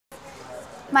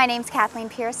My name's Kathleen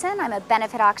Pearson. I'm a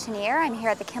benefit auctioneer. I'm here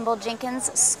at the Kimball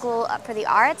Jenkins School for the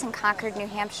Arts in Concord, New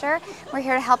Hampshire. We're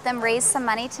here to help them raise some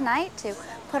money tonight to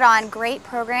put on great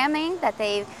programming that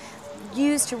they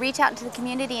use to reach out into the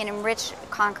community and enrich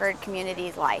Concord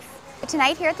community's life.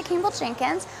 Tonight here at the Kimball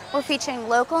Jenkins, we're featuring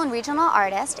local and regional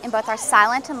artists in both our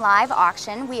silent and live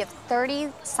auction. We have 30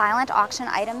 silent auction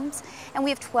items and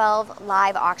we have 12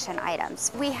 live auction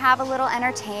items. We have a little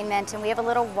entertainment and we have a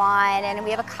little wine and we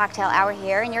have a cocktail hour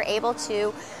here, and you're able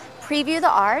to preview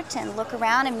the art and look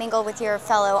around and mingle with your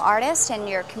fellow artists and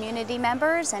your community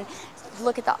members and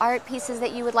look at the art pieces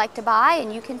that you would like to buy,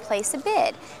 and you can place a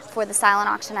bid for the silent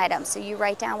auction item. So you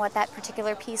write down what that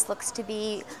particular piece looks to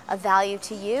be of value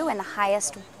to you, and the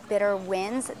highest bidder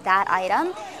wins that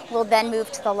item. We'll then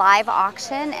move to the live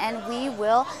auction, and we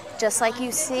will, just like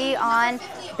you see on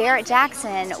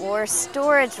Barrett-Jackson or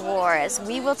Storage Wars,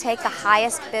 we will take the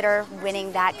highest bidder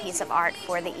winning that piece of art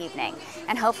for the evening,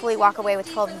 and hopefully walk away with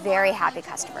 12 very happy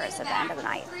customers at the end of the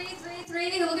night.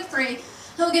 Three, who will give three?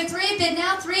 Who'll give three? Bid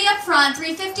now. Three up front.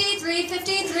 350,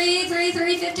 350,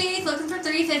 350. Looking for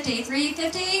 350,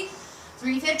 350,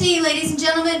 350. Ladies and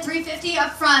gentlemen, 350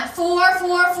 up front. Four. Who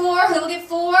will get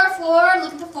four?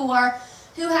 Looking for four.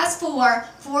 Who has four?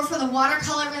 Four for the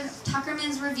watercolor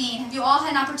Tuckerman's Ravine. Have you all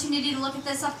had an opportunity to look at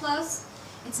this up close?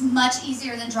 It's much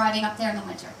easier than driving up there in the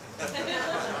winter.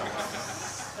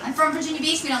 I'm from Virginia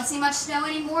Beach. We don't see much snow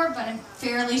anymore, but I'm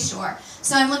fairly sure.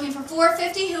 So I'm looking for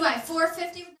 450. Who had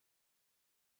 450?